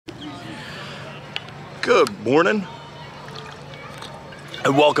Good morning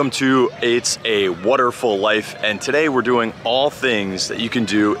and welcome to It's a Wonderful Life, and today we're doing all things that you can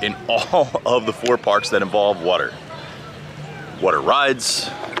do in all of the 4 parks that involve water. Water rides,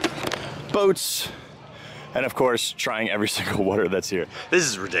 boats, and of course trying every single water that's here. This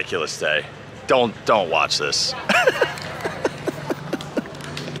is a ridiculous day. Don't watch this.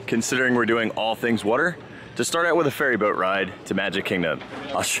 Considering we're doing all things water, to start out with a ferry boat ride to Magic Kingdom.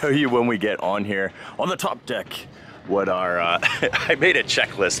 I'll show you when we get on here on the top deck what our, I made a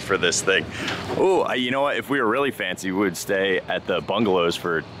checklist for this thing. Oh, you know what? If we were really fancy, we would stay at the bungalows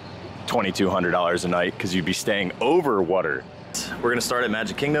for $2,200 a night because you'd be staying over water. We're gonna start at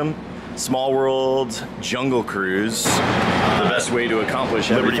Magic Kingdom, Small World, Jungle Cruise, the best way to accomplish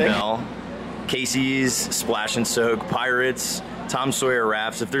Liberty Bell, Casey's, Splash and Soak, Pirates, Tom Sawyer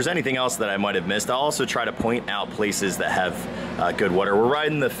Rafts. If there's anything else that I might have missed, I'll also try to point out places that have good water. We're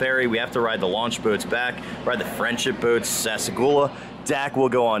riding the ferry. We have to ride the launch boats back, ride the friendship boats, Sassagoula. Dak will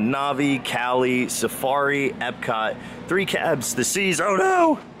go on Navi, Cali, Safari, Epcot, 3 cabs, the seas. Oh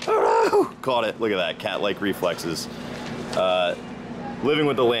no, oh no. Caught it, look at that, cat-like reflexes. Living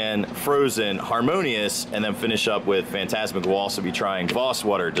with the Land, Frozen, Harmonious, and then finish up with Fantasmic. We'll also be trying Voss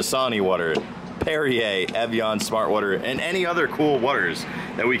water, Dasani water, Perrier, Evian Smart Water, and any other cool waters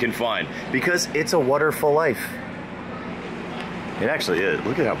that we can find, because it's a wonderful life. It actually is.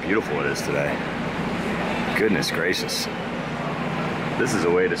 Look at how beautiful it is today. Goodness gracious. This is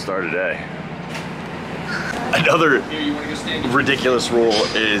a way to start a day. Another ridiculous rule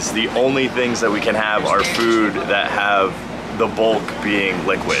is the only things that we can have are food that have the bulk being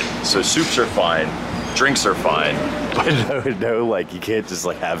liquid. So soups are fine, drinks are fine, but no, like you can't just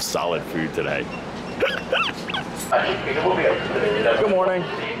like have solid food today. Good morning.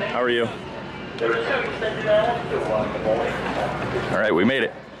 How are you? All right, we made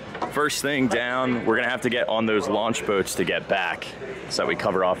it. First thing down, we're gonna have to get on those launch boats to get back so that we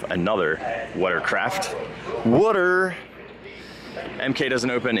cover off another watercraft. Water. MK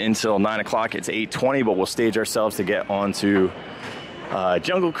doesn't open until 9 o'clock. It's 8:20, but we'll stage ourselves to get onto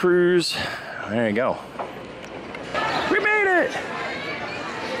Jungle Cruise. There you go. We made it!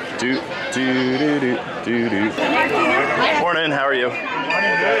 Morning, how are you?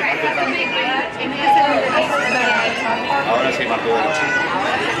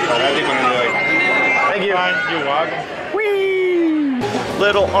 Thank you. You're welcome. Whee!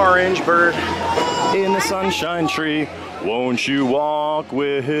 Little orange bird in the sunshine tree. Won't you walk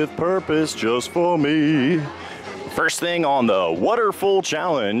with purpose just for me? First thing on the Waterful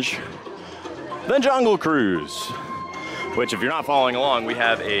Challenge, the Jungle Cruise. Which, if you're not following along, we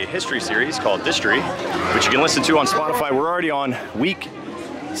have a history series called Distry, which you can listen to on Spotify. We're already on week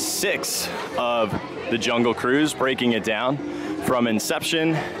 6 of the Jungle Cruise, breaking it down from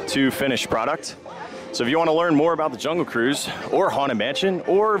inception to finished product. So if you want to learn more about the Jungle Cruise or Haunted Mansion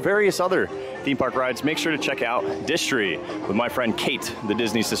or various other theme park rides, make sure to check out Distry with my friend Kate, the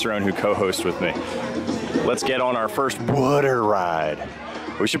Disney Cicerone who co-hosts with me. Let's get on our first Wudder Ride.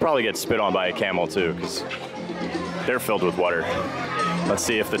 We should probably get spit on by a camel too, because they're filled with water. Let's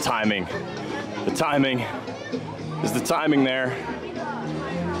see if the timing is the timing there.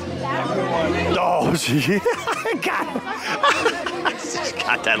 Oh,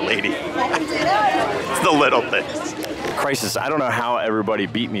 got that lady. It's the little things. Crisis, I don't know how everybody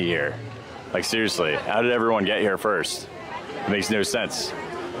beat me here. Like seriously, how did everyone get here first? It makes no sense.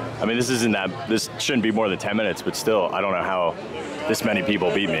 I mean, this shouldn't be more than 10 minutes, but still, I don't know how this many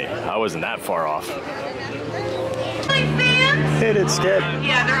people beat me. I wasn't that far off. Hit it, Skip.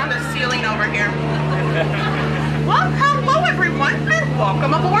 Yeah, they're on the ceiling over here. Well, hello everyone, and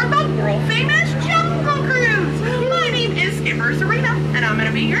welcome aboard the world famous Jungle Cruise. My name is Skipper Serena, and I'm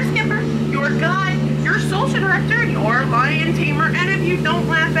gonna be your skipper, your guide, your social director, your lion tamer, and if you don't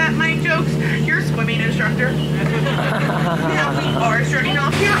laugh at my jokes, your swimming instructor. Now we are starting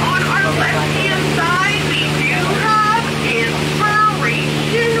off here on our left-hand side. We do have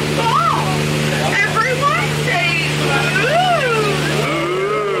Inspiration Ball. Everyone say ooh.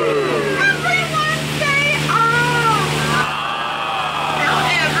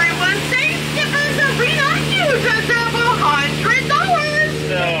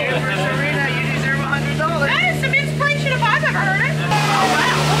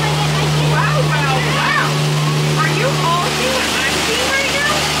 Wow. Are you all seeing what I'm seeing right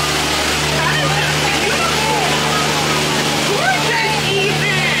now? That is just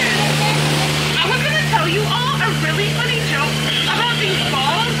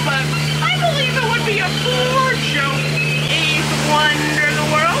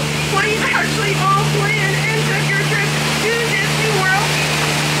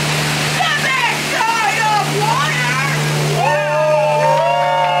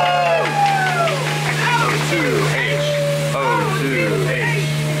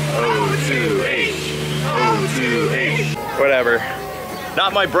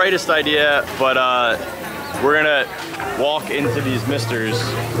Not my brightest idea, but we're gonna walk into these misters.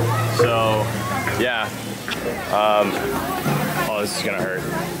 So, yeah. Oh, this is gonna hurt.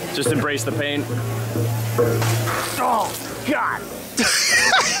 Just embrace the pain. Oh, God.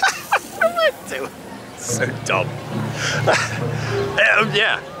 What am I doing? So dumb.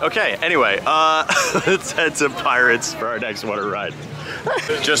 Yeah, okay, anyway, let's head to Pirates for our next water ride.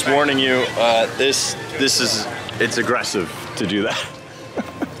 Just warning you, it's aggressive to do that.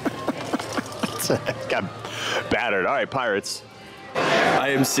 Got battered. All right, Pirates. I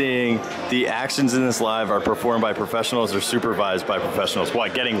am seeing the actions in this live are performed by professionals or supervised by professionals.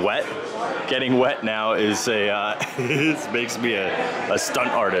 What, getting wet? Getting wet now is a, this makes me a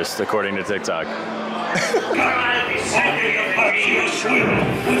stunt artist, according to TikTok.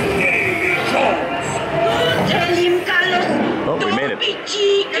 Oh, we made it.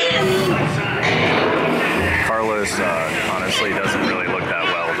 Carlos honestly doesn't really look that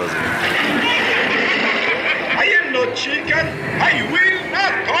well, does he? I am no chicken. I will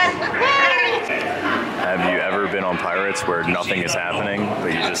not talk. Have you ever been on Pirates where nothing is happening,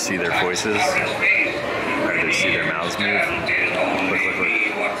 but you just see their voices? Or you see their mouths move? Look, look, look.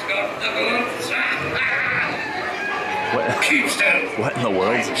 What in the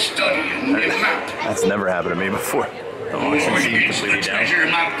world? That's never happened to me before. The oxygen completely down.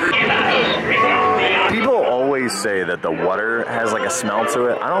 People always say that the water has like a smell to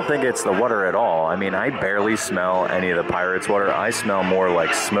it. I don't think it's the water at all. I mean, I barely smell any of the Pirates water. I smell more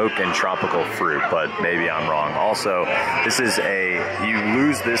like smoke and tropical fruit, but maybe I'm wrong. Also, this is you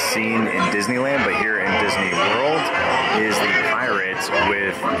lose this scene in Disneyland, but here in Disney World is the Pirates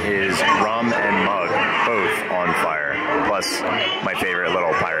with his rum and mug, both on fire. Plus, my favorite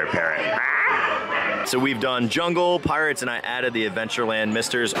little pirate parrot. So we've done Jungle, Pirates, and I added the Adventureland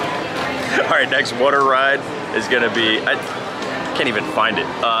Misters. All right, next water ride is gonna be, I can't even find it.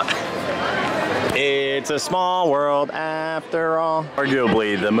 It's a small world after all.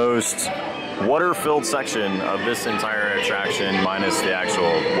 Arguably the most water-filled section of this entire attraction, minus the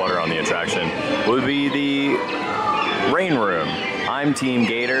actual water on the attraction, would be the rain room. I'm Team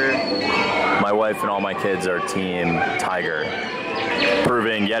Gator. My wife and all my kids are Team Tiger.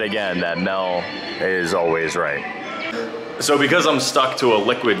 Proving yet again that Mel is always right. So because I'm stuck to a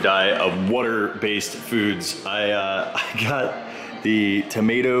liquid diet of water-based foods, I got the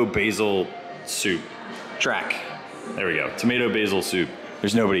tomato basil soup. Track. There we go. Tomato basil soup.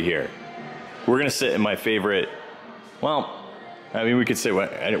 There's nobody here. We're gonna sit in my favorite, well, I mean, we could sit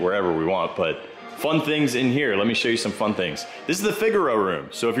wherever we want, but fun things in here. Let me show you some fun things. This is the Figaro room.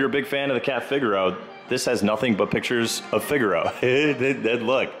 So if you're a big fan of the cat Figaro, this has nothing but pictures of Figaro.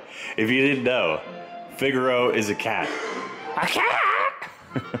 Look, if you didn't know, Figaro is a cat. A cat!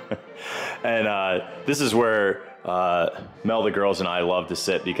 And this is where Mel, the girls, and I love to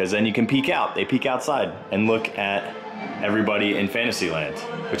sit because then you can peek out. They peek outside and look at everybody in Fantasyland,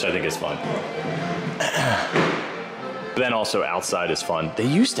 which I think is fun. But then also outside is fun. They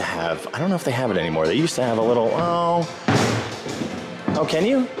used to have, I don't know if they have it anymore. They used to have a little, oh, can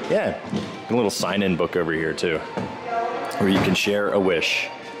you? Yeah. A little sign-in book over here too, where you can share a wish.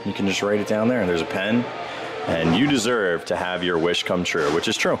 You can just write it down there and there's a pen and you deserve to have your wish come true, which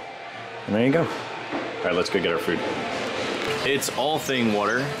is true. And there you go. All right, let's go get our food. It's all thing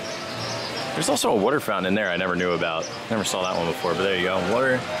water. There's also a water fountain in there I never knew about. Never saw that one before, but there you go.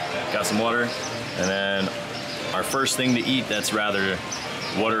 Water, got some water. And then our first thing to eat that's rather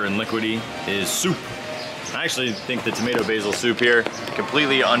water and liquidy is soup. I actually think the tomato basil soup here,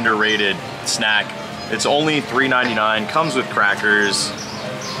 completely underrated snack. It's only $3.99, comes with crackers.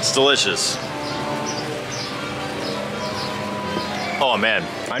 It's delicious. Oh man,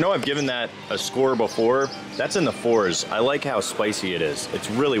 I know I've given that a score before. That's in the 4s. I like how spicy it is.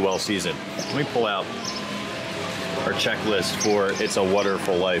 It's really well seasoned. Let me pull out our checklist for It's a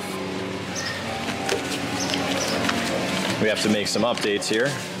Wonderful Life. We have to make some updates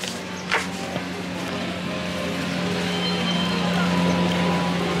here.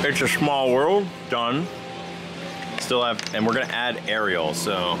 It's a Small World, done. Still have, and we're gonna add Ariel,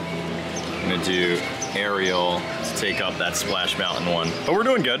 so I'm gonna do Ariel to take up that Splash Mountain one. But we're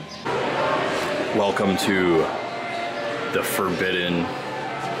doing good. Welcome to the Forbidden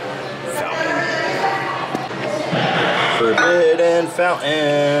Fountain. Forbidden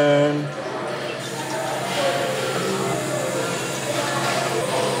Fountain.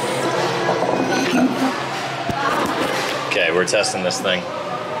 Okay, we're testing this thing.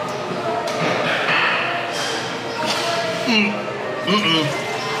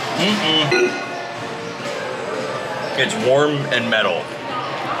 It's warm and metal.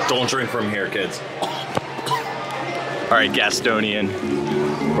 Don't drink from here, kids. All right, Gastonian.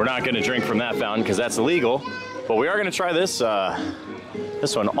 We're not gonna drink from that fountain because that's illegal, but we are gonna try this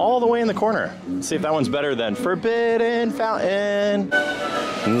this one all the way in the corner. Let's see if that one's better than Forbidden Fountain.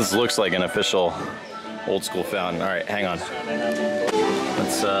 And this looks like an official old school fountain. All right, hang on.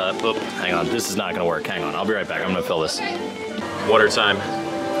 Let's, hang on. This is not gonna work. Hang on, I'll be right back. I'm gonna fill this. Water time.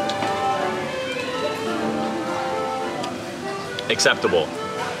 Acceptable.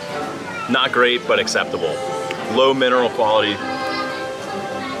 Not great, but acceptable. Low mineral quality.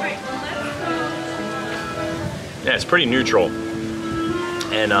 Yeah, it's pretty neutral.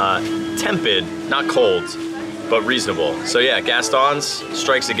 And tepid, not cold, but reasonable. So yeah, Gaston's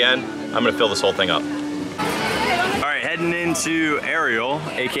strikes again. I'm gonna fill this whole thing up. All right, heading into Ariel,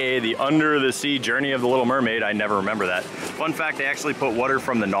 AKA the Under the Sea Journey of the Little Mermaid. I never remember that. Fun fact, they actually put water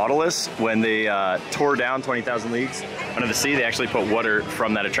from the Nautilus when they tore down 20,000 Leagues Under the Sea. They actually put water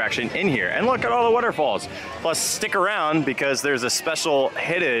from that attraction in here. And look at all the waterfalls. Plus stick around because there's a special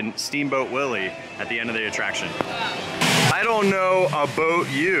hidden Steamboat Willie at the end of the attraction. I don't know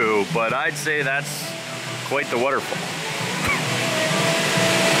about you, but I'd say that's quite the waterfall.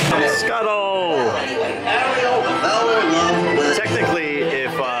 Scuttle! Technically,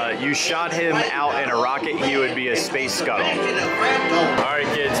 if you shot him out in a rocket, he would be a space scuttle. All right,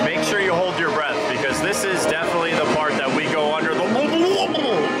 kids, make sure you hold your breath because this is definitely the part that we go under the...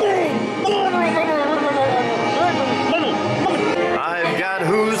 I've got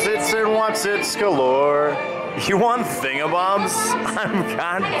who's its and what's its galore. You want thingamabobs? I've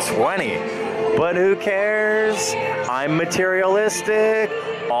got 20. But who cares? I'm materialistic.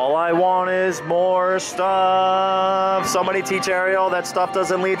 All I want is more stuff. Somebody teach Ariel that stuff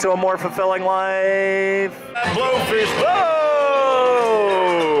doesn't lead to a more fulfilling life. Blowfish blow!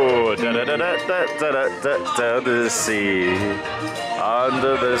 Da-da-da-da-da-da-da-da the sea.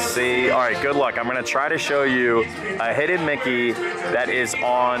 Under the sea. All right, good luck. I'm gonna try to show you a hidden Mickey that is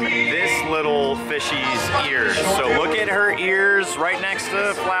on this little fishy's ears. So look at her ears right next to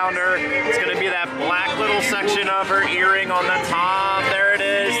the flounder. It's gonna be that black little section of her earring on the top. There it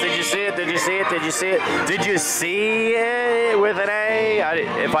is. Did you see it? Did you see it? Did you see it? Did you see it with an A?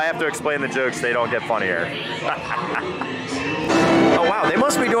 If I have to explain the jokes, they don't get funnier. Oh wow, they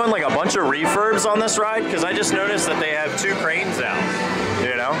must be doing like a bunch of refurbs on this ride because I just noticed that they have 2 cranes out,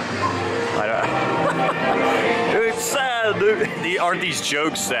 you know? It's sad, dude. Aren't these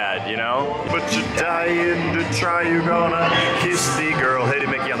jokes sad, you know? But you're dying to try, you're gonna kiss the girl. Hidden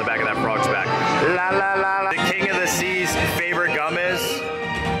Mickey on the back of that frog's back. La la la la. The King of the Sea's favorite gum is?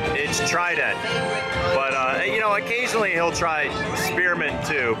 It's Trident. But, you know, occasionally he'll try spearmint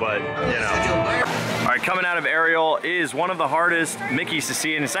too, but, you know. All right, coming out of Ariel is one of the hardest Mickeys to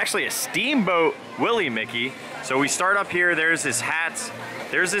see, and it's actually a Steamboat Willie Mickey. So we start up here, there's his hat,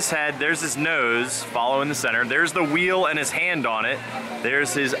 there's his head, there's his nose, follow in the center, there's the wheel and his hand on it,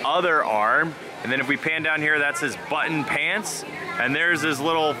 there's his other arm, and then if we pan down here, that's his button pants, and there's his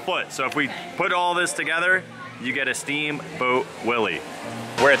little foot. So if we put all this together, you get a Steamboat Willie.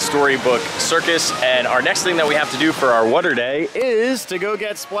 We're at Storybook Circus, and our next thing that we have to do for our Wudder Day is to go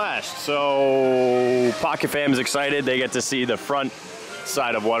get splashed. So Pocket Fam's excited. They get to see the front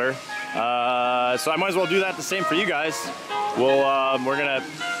side of Wudder. So I might as well do that the same for you guys. We're gonna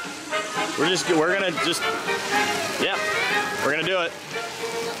do it.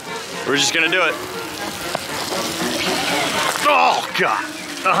 We're just gonna do it. Oh God.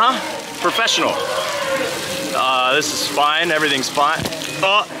 Professional. This is fine. Everything's fine.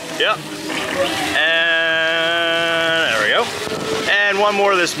 Oh, yep. And there we go. And one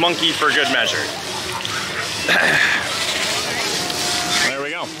more of this monkey for good measure. There we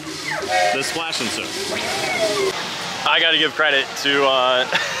go. The splash and soap. I gotta give credit to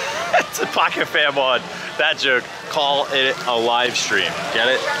Pocket Fam on that joke. Call it a live stream. Get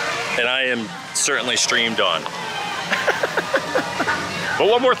it? And I am certainly streamed on. But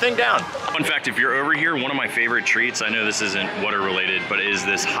one more thing down. Fun fact, if you're over here, one of my favorite treats, I know this isn't water related, but is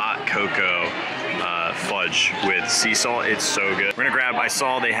this hot cocoa fudge with sea salt. It's so good. We're gonna grab, I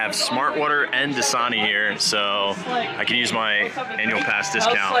saw they have Smart Water and Dasani here, so I can use my annual pass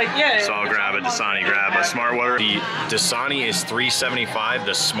discount. So I'll grab a Dasani, grab a Smart Water. The Dasani is $3.75,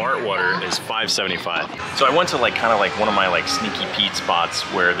 the Smart Water is $5.75. So I went to like kind of like one of my like sneaky Pete spots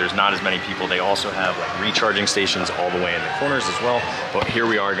where there's not as many people. They also have like recharging stations all the way in the corners as well. But here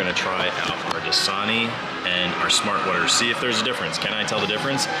we are gonna try out our Dasani and our Smart Water. See if there's a difference. Can I tell the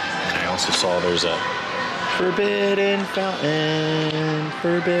difference? And I also saw there's a Forbidden Fountain.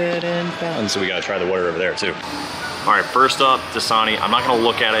 So we gotta try the water over there too. All right, first up, Dasani. I'm not gonna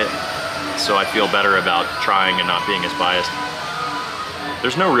look at it, so I feel better about trying and not being as biased.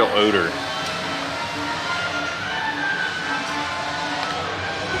 There's no real odor.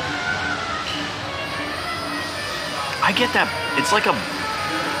 I get that. It's like a,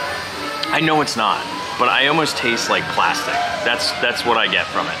 I know it's not, but I almost taste like plastic. That's what I get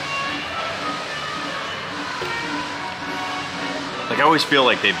from it. Like I always feel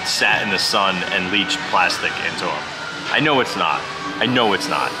like they've sat in the sun and leached plastic into them. I know it's not. I know it's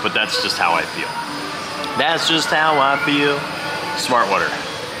not, but that's just how I feel. That's just how I feel. Smart water.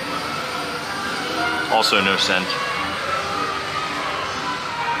 Also no scent.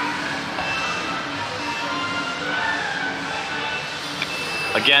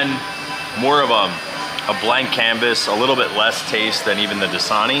 Again, more of a blank canvas, a little bit less taste than even the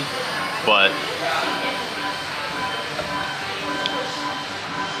Dasani, but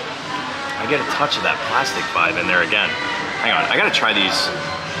I get a touch of that plastic vibe in there again. Hang on, I gotta try these.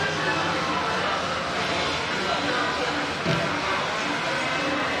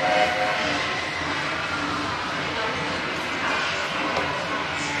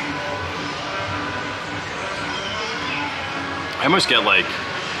 I almost get like,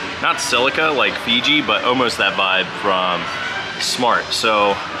 not silica like Fiji, but almost that vibe from Smart.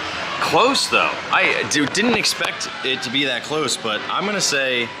 So close though. I didn't expect it to be that close, but I'm gonna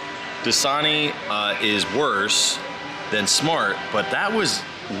say Dasani is worse than Smart, but that was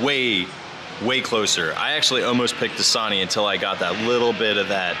way closer. I actually almost picked Dasani until I got that little bit of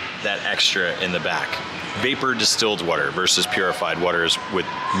that extra in the back. Vapor distilled water versus purified waters with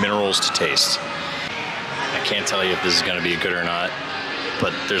minerals to taste. I can't tell you if this is gonna be good or not,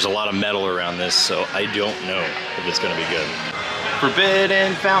 but there's a lot of metal around this, so I don't know if it's gonna be good.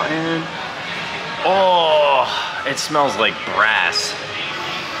 Forbidden Fountain. Oh, it smells like brass.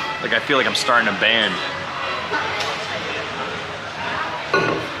 Like I feel like I'm starting a band.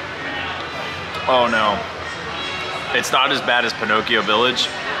 Oh no. It's not as bad as Pinocchio Village.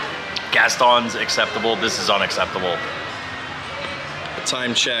 Gaston's acceptable, this is unacceptable.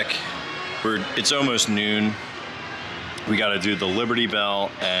 Time check. It's almost noon. We gotta do the Liberty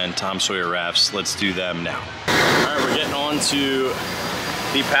Bell and Tom Sawyer rafts. Let's do them now. All right, we're getting on to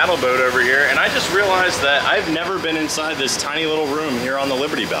the paddle boat over here, and I just realized that I've never been inside this tiny little room here on the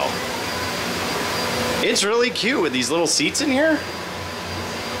Liberty Bell. It's really cute with these little seats in here.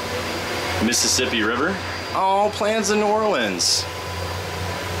 Mississippi River. Oh, plans in New Orleans.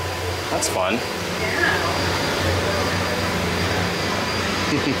 That's fun.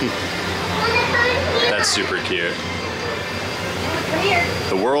 That's super cute.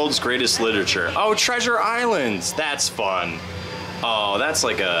 The world's greatest literature. Oh, Treasure Islands. That's fun. Oh, that's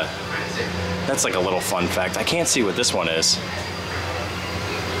like a little fun fact. I can't see what this one is.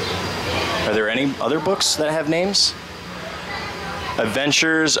 Are there any other books that have names?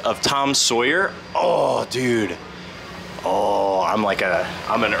 Adventures of Tom Sawyer. Oh, dude. Oh, I'm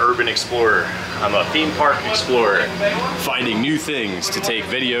an urban explorer. I'm a theme park explorer, finding new things to take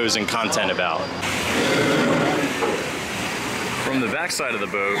videos and content about. From the backside of the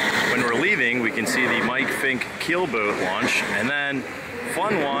boat, when we're leaving, we can see the Mike Fink keel boat launch, and then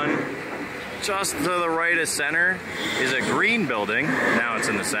fun one, just to the right of center is a green building. Now it's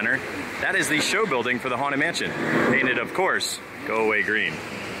in the center. That is the show building for the Haunted Mansion. Painted, of course, go away green.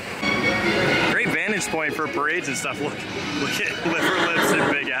 Great vantage point for parades and stuff. Look at Liver Lips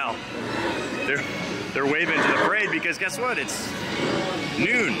and Big Al. They're waving to the parade because guess what? It's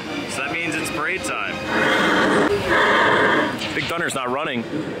noon, so that means it's parade time. Big Thunder's not running,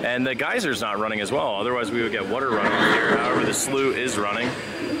 and the geyser's not running as well. Otherwise, we would get water runoff here. However, the slough is running.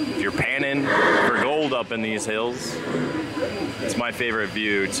 If you're panning for gold up in these hills, it's my favorite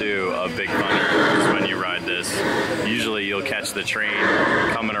view too of Big Thunder is when you ride this. Usually you'll catch the train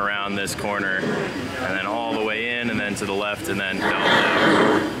coming around this corner and then all the way in and then to the left and then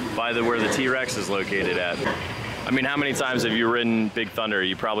down by where the T-Rex is located at. I mean, how many times have you ridden Big Thunder?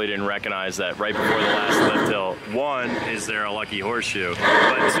 You probably didn't recognize that right before the last lift hill. One, is there a lucky horseshoe?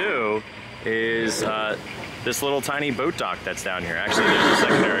 But two, is this little tiny boat dock that's down here. Actually, there's a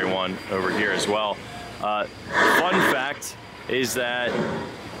secondary one over here as well. Fun fact is that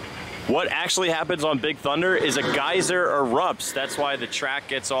what actually happens on Big Thunder is a geyser erupts. That's why the track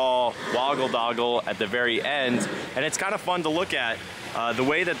gets all woggle-doggle at the very end. And it's kind of fun to look at. The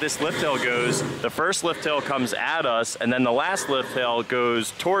way that this lift hill goes, the first lift hill comes at us, and then the last lift hill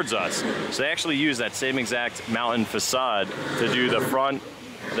goes towards us. So they actually use that same exact mountain facade to do the front,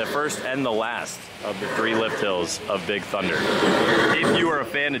 the first, and the last of the 3 lift hills of Big Thunder. If you are a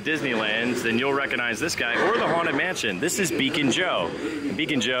fan of Disneyland, then you'll recognize this guy or the Haunted Mansion. This is Beacon Joe.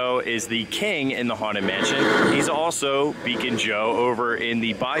 Beacon Joe is the king in the Haunted Mansion. He's also Beacon Joe over in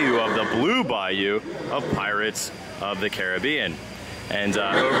the bayou of the Blue Bayou of Pirates of the Caribbean. And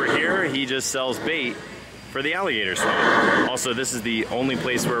over here, he just sells bait for the alligator swim. Also, this is the only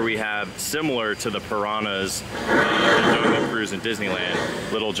place where we have, similar to the piranhas that Jungle Cruise in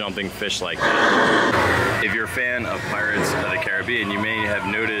Disneyland, little jumping fish like that. If you're a fan of Pirates of the Caribbean, you may have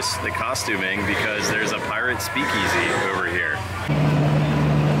noticed the costuming because there's a pirate speakeasy over here.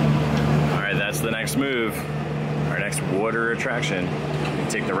 All right, that's the next move. Our next water attraction.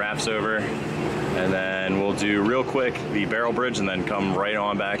 Take the rafts over, and then we'll do real quick the barrel bridge and then come right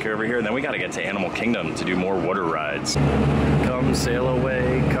on back over here. And then we gotta get to Animal Kingdom to do more water rides. Come sail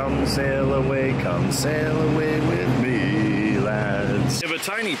away, come sail away, come sail away with me, lads. We have a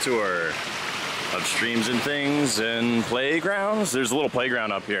tiny tour of streams and things and playgrounds. There's a little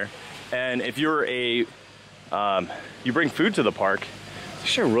playground up here. And if you're you bring food to the park, there's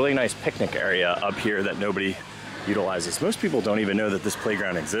actually a really nice picnic area up here that nobody utilizes. Most people don't even know that this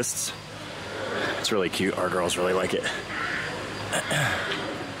playground exists. It's really cute. Our girls really like it.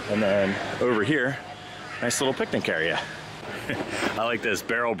 And then over here, nice little picnic area. I like this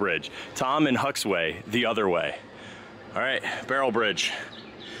barrel bridge. Tom and Huck's way, the other way. All right, barrel bridge.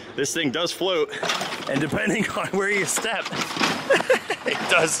 This thing does float, and depending on where you step, it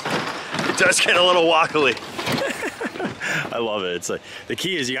does get a little wobbly. I love it. It's like, the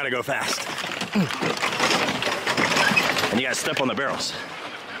key is you gotta go fast. And you gotta step on the barrels.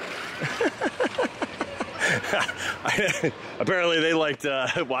 Apparently they liked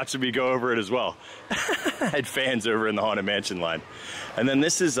watching me go over it as well. I had fans over in the Haunted Mansion line. And then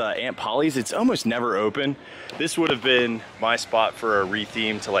this is Aunt Polly's. It's almost never open. This would have been my spot for a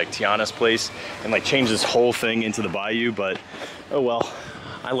re-theme to like Tiana's place and like change this whole thing into the bayou, but oh well.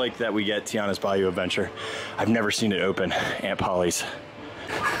 I like that we get Tiana's Bayou Adventure. I've never seen it open, Aunt Polly's.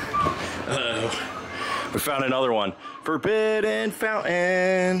 Uh-oh. We found another one. Forbidden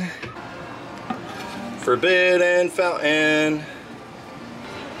Fountain. Forbidden Fountain.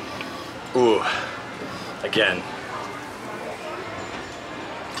 Ooh, again.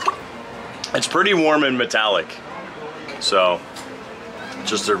 It's pretty warm and metallic. So,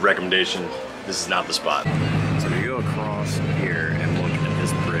 just a recommendation, this is not the spot. So if you go across here and look at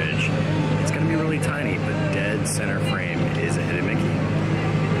this bridge, it's gonna be really tiny, but dead center frame is a hidden Mickey.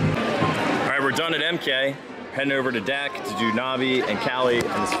 All right, we're done at MK. Heading over to DAC to do Navi and Cali and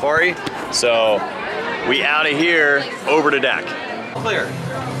the Safari. So we out of here over to DAC. Clear.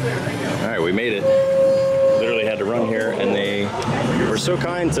 All right, we made it. Literally had to run here, and they were so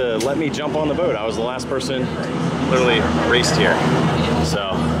kind to let me jump on the boat. I was the last person literally raced here.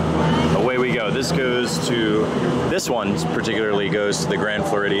 So away we go. This one particularly goes to the Grand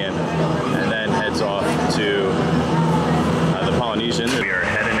Floridian and then heads off to the Polynesian. We are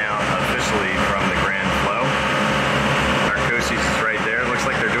heading out officially from the Grand Flow. Our Coasties is right there. Looks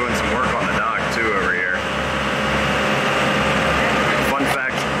like they're doing some work on the dock too over here. Fun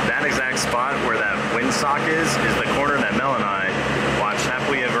fact, that exact spot where that windsock is the corner that Mel and I watched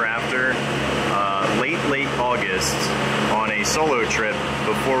Happily Ever After late August on a solo trip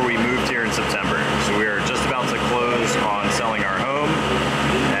before we moved here in September. So we were just about to close on selling our home,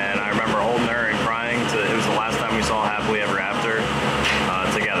 and I remember holding her and crying. It was the last time we saw Happily Ever After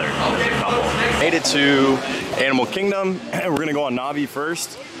together as a couple. Made it to Animal Kingdom. We're gonna go on Navi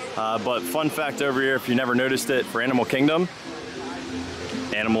first, but fun fact over here, if you never noticed it, for Animal Kingdom,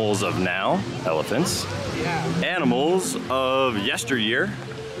 animals of now, elephants, animals of yesteryear,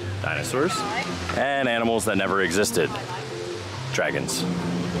 dinosaurs, and animals that never existed, dragons.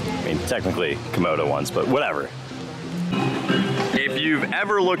 I mean, technically Komodo ones, but whatever. If you've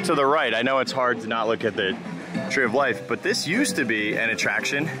ever looked to the right, I know it's hard to not look at the Tree of Life, but this used to be an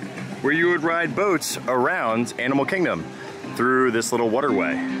attraction where you would ride boats around Animal Kingdom through this little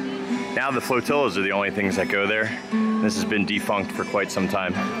waterway. Now the flotillas are the only things that go there. This has been defunct for quite some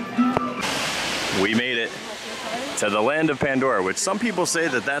time. We made it to the land of Pandora, which some people say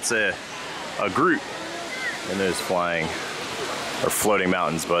that that's a Groot in those flying or floating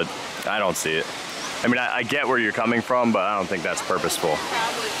mountains, but I don't see it. I mean, I get where you're coming from, but I don't think that's purposeful.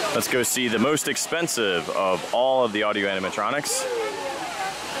 Let's go see the most expensive of all of the audio animatronics,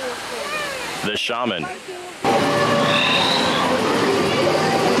 the Shaman.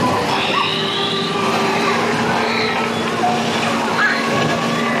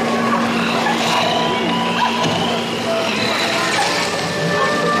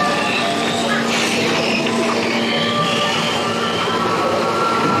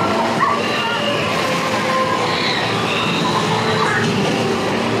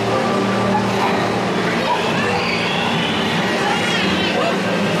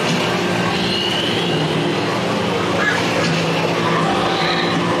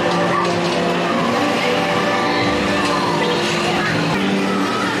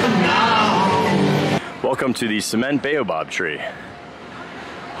 to the cement baobab tree.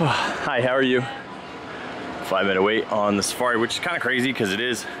 Hi, how are you? 5-minute wait on the safari, which is kind of crazy because it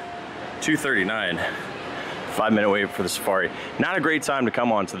is 2:39. 5-minute wait for the safari. Not a great time to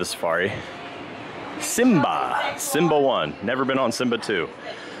come on to the safari. Simba 1. Never been on Simba 2,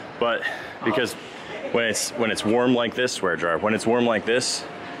 but because when it's warm like this, swear jar. When it's warm like this,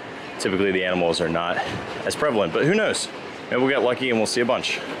 typically the animals are not as prevalent. But who knows? Maybe we'll get lucky and we'll see a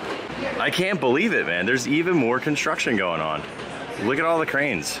bunch. I can't believe it, man. There's even more construction going on. Look at all the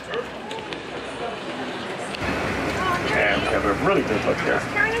cranes. And we have a really good look here.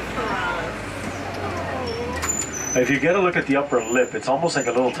 If you get a look at the upper lip, it's almost like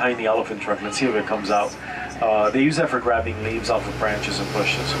a little tiny elephant trunk. Let's see if it comes out. They use that for grabbing leaves off of branches and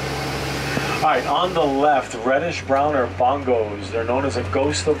bushes. All right, on the left, reddish brown are bongos. They're known as a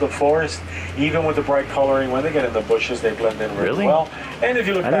ghost of the forest. Even with the bright coloring, when they get in the bushes, they blend in really well. And if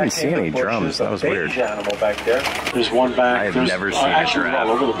you look back in the bushes, drums. That was weird. Animal back there. There's one back. I've never seen a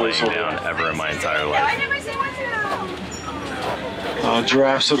giraffe laying down ever in my entire life.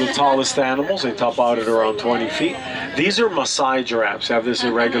 Giraffes are the tallest animals. They top out at around 20 feet. These are Maasai giraffes. They have this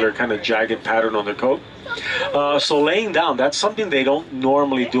irregular kind of jagged pattern on their coat. So laying down, that's something they don't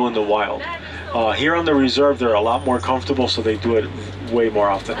normally do in the wild. Here on the reserve, they're a lot more comfortable, so they do it way more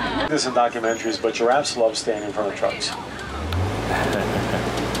often. This in documentaries, but giraffes love standing in front of trucks.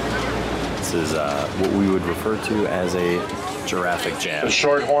 This is what we would refer to as a giraffic jam. The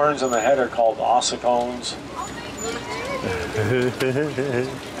short horns on the head are called ossicones.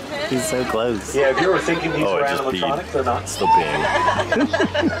 He's so close. Yeah, if you were thinking these were animatronic, they're not. Still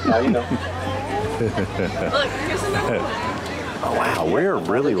peeing. Now you know. Oh wow, we're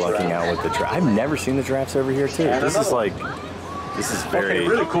really lucking out with the giraffe. I've never seen the giraffes over here too. This is very,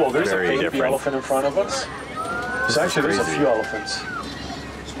 really cool. There's a baby different. Elephant in front of us. So actually, there's a few elephants.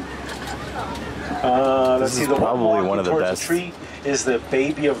 Let's see, the probably one of the best. The tree is the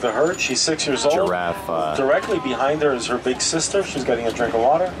baby of the herd. She's 6 years old. Giraffe. Directly behind her is her big sister. She's getting a drink of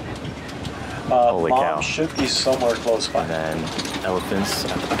water. Holy cow. Mom should be somewhere close by. And then elephants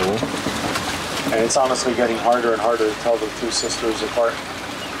at the pool. And it's honestly getting harder and harder to tell the two sisters apart.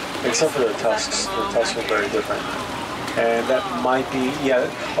 Except for their tusks. Their tusks are very different. And that might be, yeah.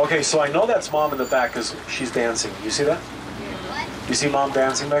 Okay, so I know that's Mom in the back because she's dancing. You see that? You see Mom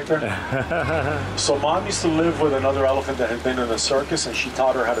dancing back there? So Mom used to live with another elephant that had been in a circus, and she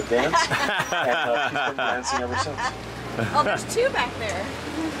taught her how to dance. And she's been dancing ever since. Oh, there's two back there.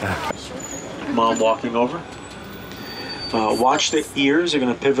 Mom walking over. Watch the ears. They're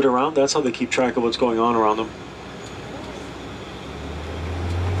going to pivot around. That's how they keep track of what's going on around them.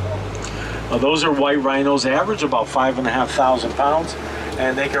 Those are white rhinos. They average about 5,500 pounds,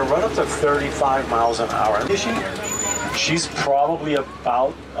 and they can run up to 35 miles an hour. Is she? She's probably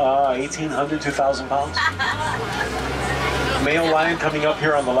about 1,800, 2,000 pounds. Male lion coming up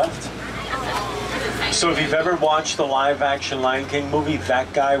here on the left. So if you've ever watched the live-action Lion King movie,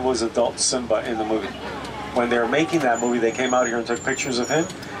 that guy was adult Simba in the movie. When they were making that movie, they came out here and took pictures of him,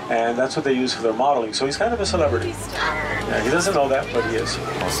 and that's what they use for their modeling. So he's kind of a celebrity. Yeah, he doesn't know that, but he is.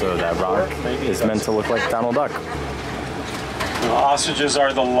 Also, that rock is meant to look like Donald Duck. Ostriches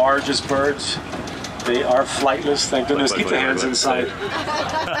are the largest birds. They are flightless. Thank goodness. Keep the hands inside.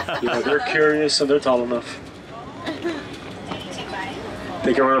 Yeah, they're curious and they're tall enough.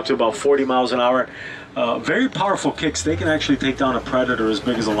 They can run up to about 40 miles an hour. Very powerful kicks. They can actually take down a predator as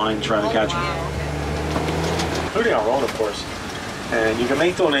big as a lion trying to catch them. Including our own, of course. And you can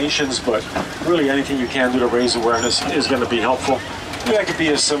make donations, but really anything you can do to raise awareness is going to be helpful. Yeah, it could be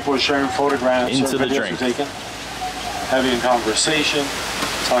as simple as sharing photographs into the drink. Taken, having a conversation,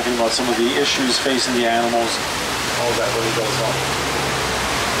 talking about some of the issues facing the animals. All that really goes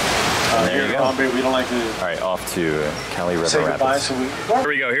on. There you go. Bombay, we don't like to. All right, off to Cali River say goodbye, Rapids. so Here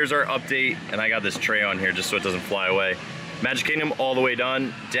we go. Here's our update, and I got this tray on here just so it doesn't fly away. Magic Kingdom all the way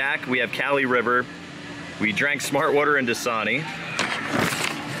done. DAC, we have Cali River. We drank Smart Water in Dasani.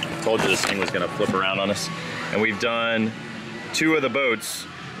 Told you this thing was gonna flip around on us. And we've done 2 of the boats.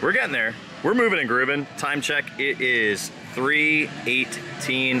 We're getting there. We're moving and grooving. Time check, it is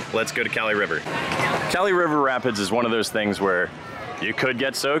 3:18. Let's go to Cali River. Cali River Rapids is one of those things where you could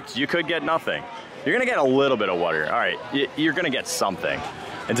get soaked, you could get nothing. You're gonna get a little bit of water. All right, you're gonna get something.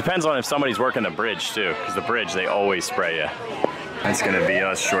 It depends on if somebody's working the bridge too, because the bridge, they always spray you. That's gonna be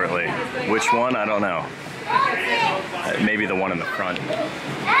us shortly. Which one, I don't know. Maybe the one in the front,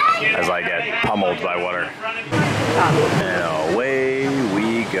 as I get pummeled by water. And away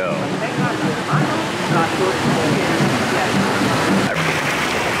we go.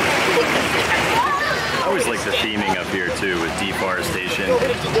 I always like to theming up here too with deforestation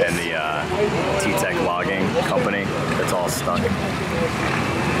and the T-Tech logging company that's all stuck.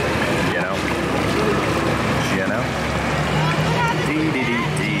 You know? You know?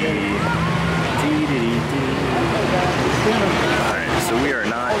 Alright, so we are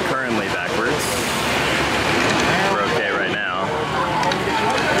not currently backwards. We're okay right now.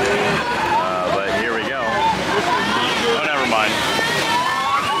 But here we go. Oh, never mind.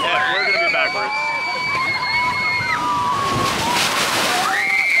 Yeah, we're gonna be backwards.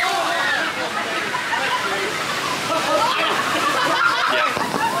 Yeah.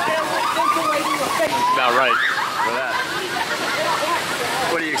 That's about right for that.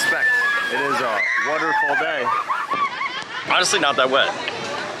 What do you expect? It is a wonderful day. Honestly, not that wet.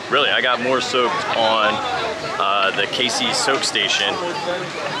 Really, I got more soaked on the KC soak station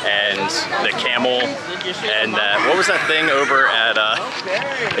and the camel and that, what was that thing over at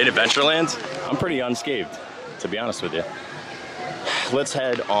in Adventureland? I'm pretty unscathed, to be honest with you. Let's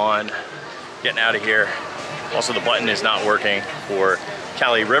head on, getting out of here. Also, the button is not working for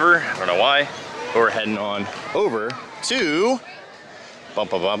Cali River. I don't know why. But we're heading on over to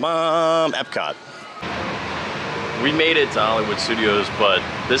Epcot. We made it to Hollywood Studios, but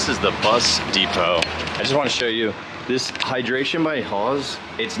this is the bus depot. I just want to show you this hydration by Hawes.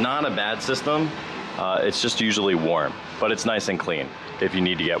 It's not a bad system. It's just usually warm, but it's nice and clean if you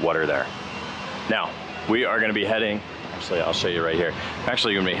need to get water there. Now, we are going to be heading, actually I'll show you right here. We're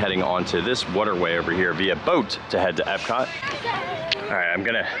actually going to be heading onto this waterway over here via boat to head to Epcot. All right, I'm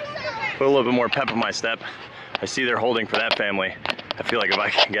going to put a little bit more pep in my step. I see they're holding for that family. I feel like if I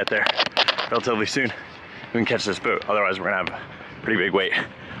can get there relatively soon, we can catch this boat. Otherwise, we're gonna have a pretty big wait.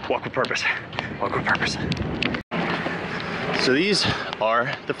 Walk with purpose. Walk with purpose. So these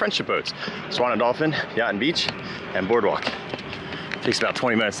are the friendship boats. Swan and Dolphin, Yacht and Beach, and Boardwalk. It takes about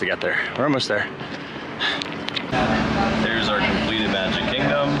 20 minutes to get there. We're almost there. There's our completed Magic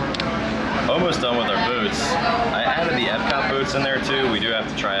Kingdom. Almost done with our boats. I added the Epcot boats in there too. We do have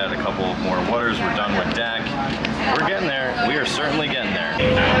to try out a couple more Wudders. We're done with DAC. We're getting there. We are certainly getting there.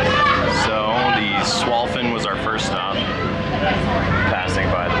 So the Swalfin was our first stop. Passing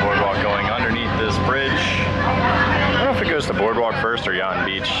by the boardwalk, going underneath this bridge. I don't know if it goes to Boardwalk first or Yacht and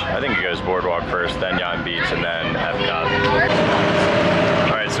Beach. I think it goes Boardwalk first, then Yacht and Beach, and then Epcot.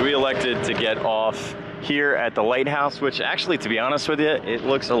 All right, so we elected to get off here at the lighthouse, which actually, to be honest with you, it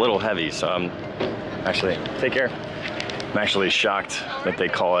looks a little heavy. So I'm actually, take care. I'm actually shocked that they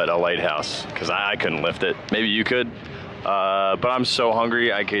call it a lighthouse because I couldn't lift it. Maybe you could. But I'm so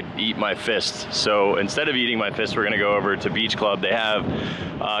hungry I could eat my fist. So instead of eating my fist, we're gonna go over to Beach Club. They have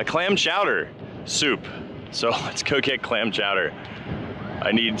clam chowder soup. So let's go get clam chowder.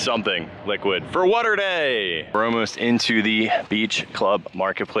 I need something liquid for Wudder Day. We're almost into the Beach Club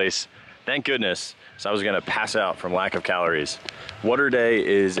marketplace. Thank goodness, so I was gonna pass out from lack of calories. Wudder Day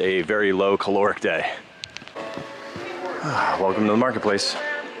is a very low caloric day. Welcome to the marketplace.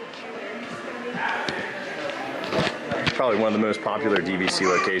 Probably one of the most popular DVC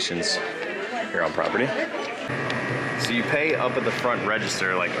locations here on property. So you pay up at the front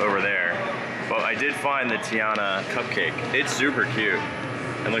register, like over there. But I did find the Tiana cupcake. It's super cute.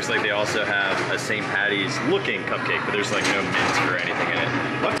 It looks like they also have a St. Patty's looking cupcake, but there's like no mint or anything in it.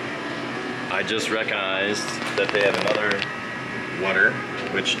 But I just recognized that they have another Wudder,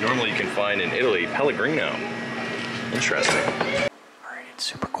 which normally you can find in Italy, Pellegrino. Interesting. It's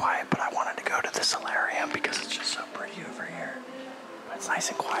super quiet, but I wanted to go to the solarium because it's just so pretty over here. But it's nice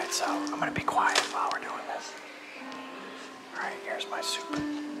and quiet, so I'm gonna be quiet while we're doing this. All right, here's my soup.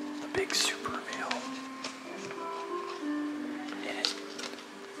 The big soup reveal. It is.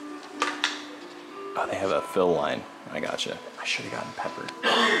 Oh, they have a fill line. I gotcha. I should have gotten pepper.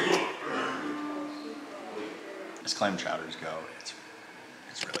 As clam chowders go,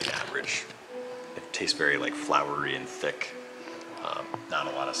 it's really average. It tastes very like floury and thick. Not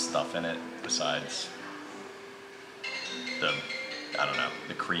a lot of stuff in it besides the, I don't know,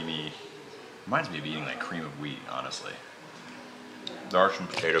 the creamy, reminds me of eating like cream of wheat, honestly. There are some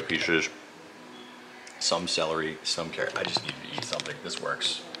potato pieces, some celery, some carrot. I just need to eat something. This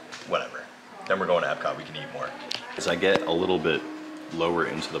works, whatever. Then we're going to Epcot, we can eat more. As I get a little bit lower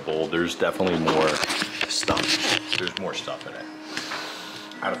into the bowl, there's definitely more stuff. There's more stuff in it.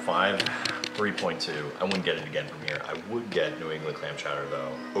 Out of 5, 3.2. I wouldn't get it again from here. I would get New England clam chowder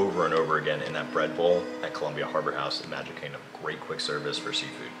though, over and over again in that bread bowl at Columbia Harbor House in Magic Kingdom. Great quick service for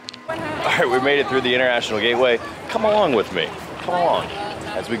seafood. All right, we made it through the International Gateway. Come along with me. Come along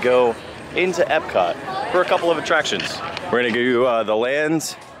as we go into Epcot for a couple of attractions. We're gonna do the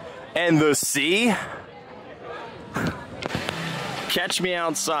land and the sea. Catch me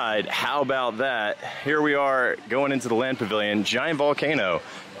outside. How about that? Here we are going into the land pavilion, giant volcano,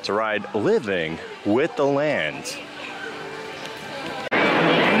 to ride Living with the Land. All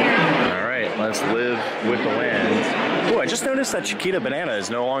right, let's live with the land. Oh, I just noticed that Chiquita Banana is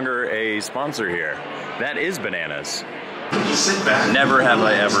no longer a sponsor here. That is Bananas. Never have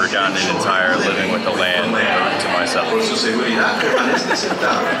I ever gotten an entire Living with the Land to myself. All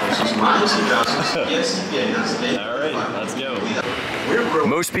right, let's go.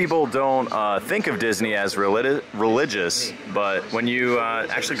 Most people don't think of Disney as religious, but when you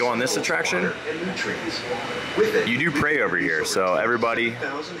actually go on this attraction, you do pray over here. So everybody,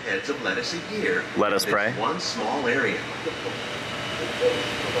 let us pray. One small area.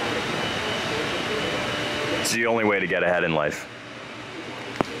 It's the only way to get ahead in life.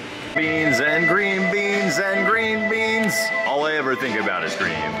 Beans and green beans and green beans. All I ever think about is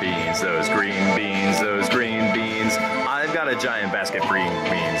green beans, those green beans, those green beans. I've got a giant basket of green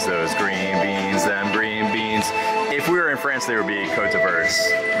beans, those green beans, them green beans. If we were in France, there would be Côte d'Ivoire.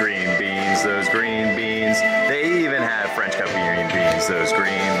 Green beans, those green beans. They even have French cut green beans, those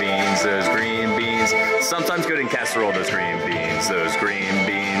green beans, those green beans. Sometimes good in casserole, those green beans, those green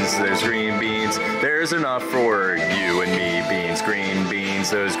beans, those green beans. There's enough for you and me, beans, green beans,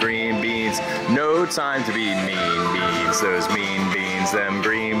 those green beans. No time to be mean beans, those mean beans, them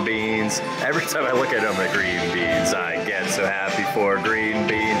green beans. Every time I look at them, the green beans, I get so happy for green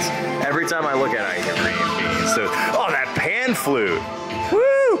beans. Every time I look at it, I hear green beans. So, oh, that pan flute.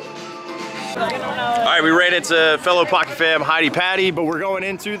 Woo! All right, we ran into fellow Pocket Fam Heidi Patty, but we're going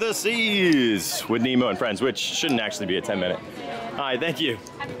into the seas with Nemo and friends, which shouldn't actually be a 10-minute. Hi, thank you.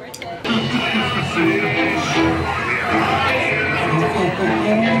 Happy birthday.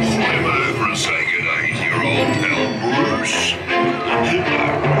 Swim over and say good day to your old pal Bruce.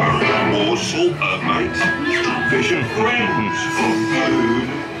 More salt, mate. Fish and friends for food.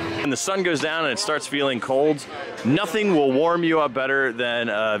 When the sun goes down and it starts feeling cold, nothing will warm you up better than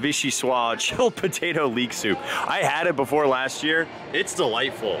Vichyssoise chilled potato leek soup. I had it before last year. It's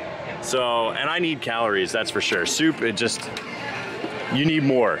delightful. So, and I need calories, that's for sure. Soup, it just, you need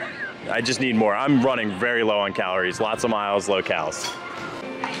more. I just need more. I'm running very low on calories. Lots of miles, low calories.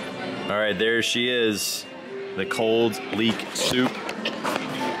 All right, there she is. The cold leek soup.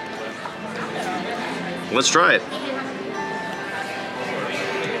 Let's try it.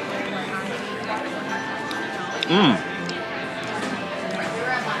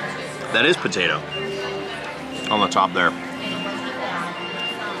 That is potato on the top there.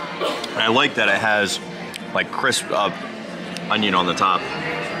 And I like that it has like crisp up onion on the top.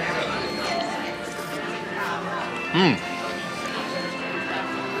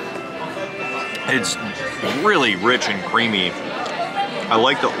 It's really rich and creamy. I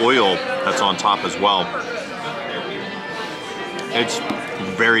like the oil that's on top as well. It's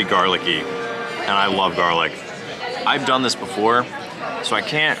very garlicky, and I love garlic. I've done this before, so I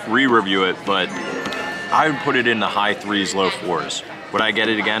can't re-review it, but I would put it in the high 3s, low 4s. Would I get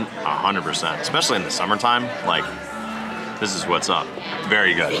it again? 100%, especially in the summertime. Like, this is what's up.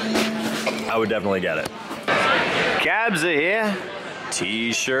 Very good. I would definitely get it. Cabs are here.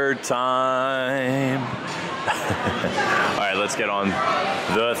 T-shirt time. All right, let's get on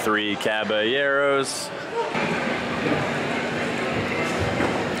the 3 caballeros.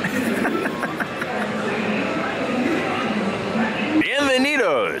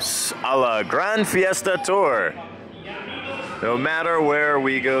 Bienvenidos a la Gran Fiesta Tour. No matter where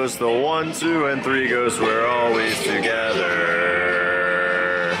we goes, the 1, 2, and 3 goes, we're always together.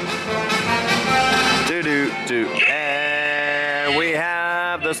 Do-do-do. And we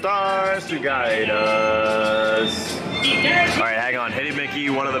have the stars to guide us. All right, hang on. Hitty Mickey,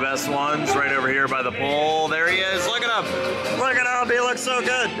 one of the best ones, right over here by the pool. There he is. Look at him. Look at him. He looks so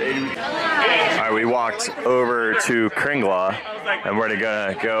good. All right, we walked over to Kringla, and we're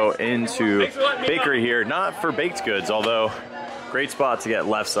gonna go into bakery here. Not for baked goods, although great spot to get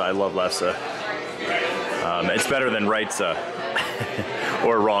lefse. I love lefse. It's better than rightse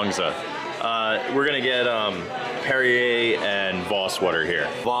or wrongse. We're gonna get Perrier and Voss water here.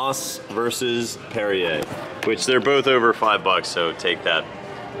 Voss versus Perrier, which they're both over $5, so take that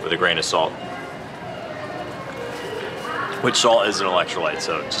with a grain of salt. Which salt is an electrolyte,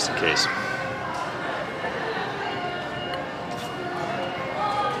 so just in case.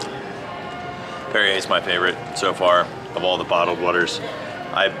 Perrier is my favorite so far of all the bottled waters.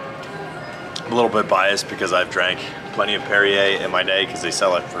 I'm a little bit biased because I've drank plenty of Perrier in my day because they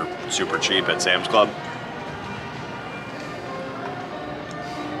sell it for super cheap at Sam's Club.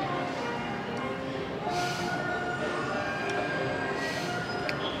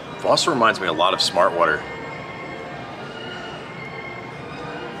 Voss reminds me a lot of Smart Water.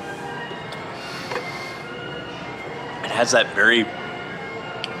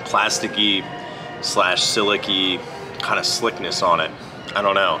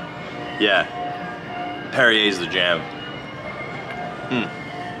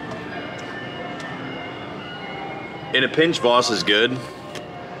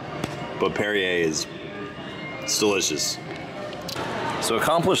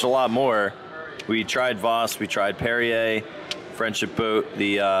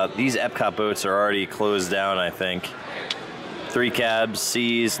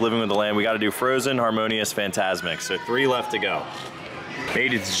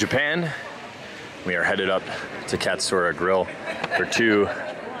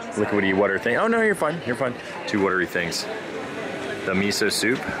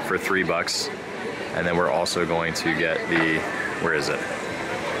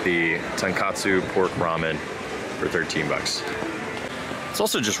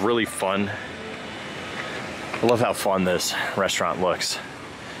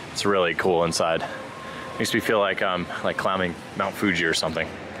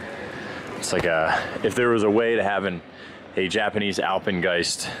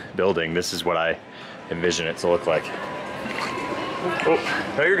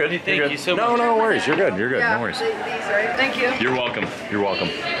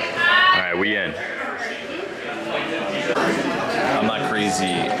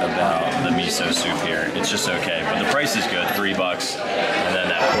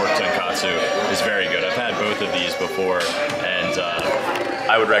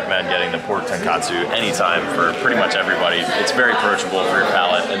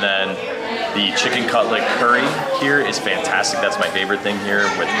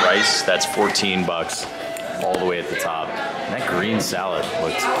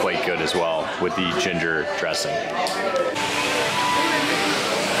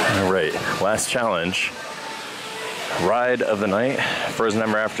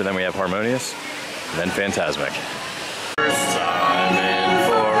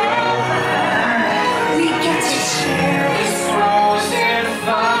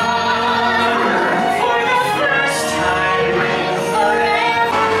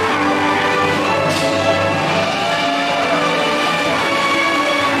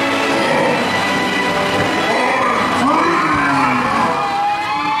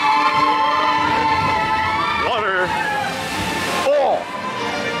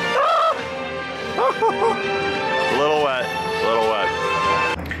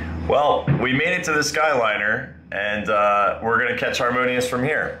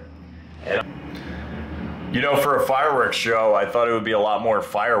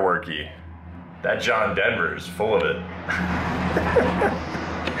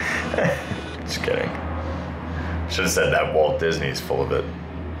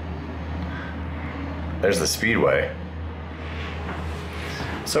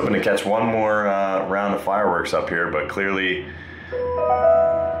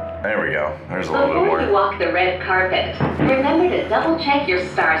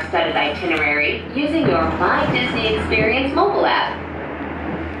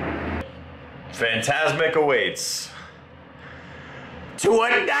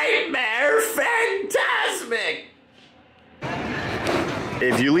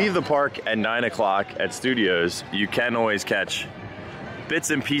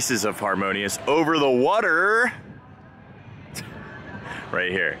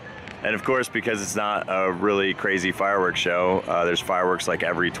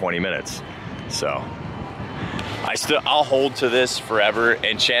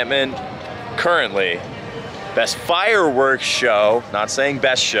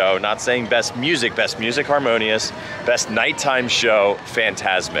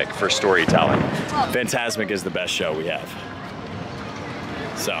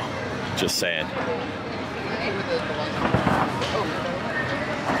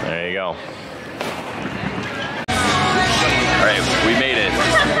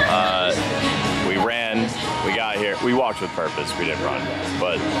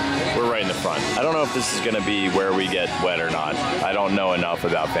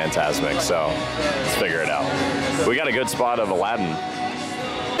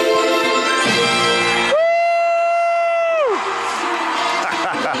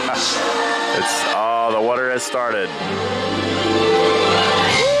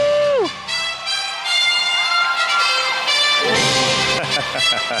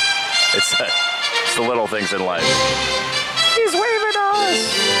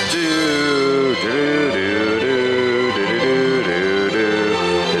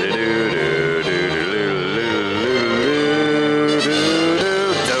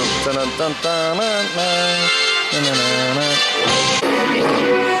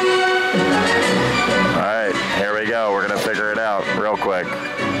 quick.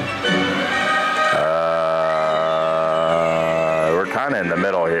 We're kind of in the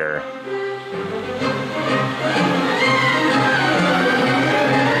middle here.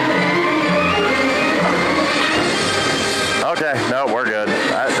 Okay, no, we're good.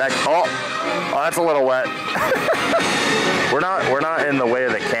 Oh, that's a little wet. We're not in the way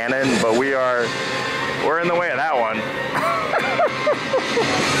of the cannon, but we're in the way of that one.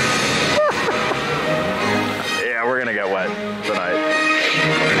 Yeah, we're gonna get wet tonight.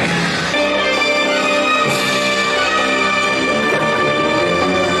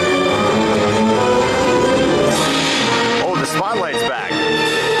 Oh, the spotlight's back.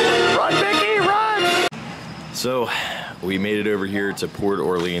 Run, Mickey, run! So, we made it over here to Port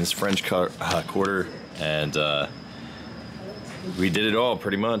Orleans French Quarter, and we did it all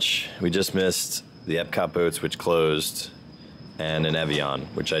pretty much. We just missed the Epcot boats, which closed, and an Evian,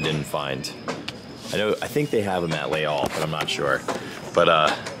 which I didn't find. I think they have them at Lay All, but I'm not sure. But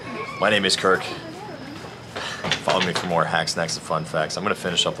my name is Kirk. Follow me for more hacks, snacks, and fun facts. I'm gonna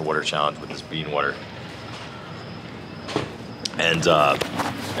finish up the water challenge with this bean water. And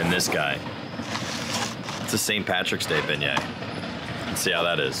this guy. It's a St. Patrick's Day beignet. Let's see how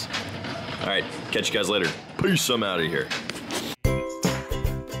that is. All right, catch you guys later. Peace, I'm out of here.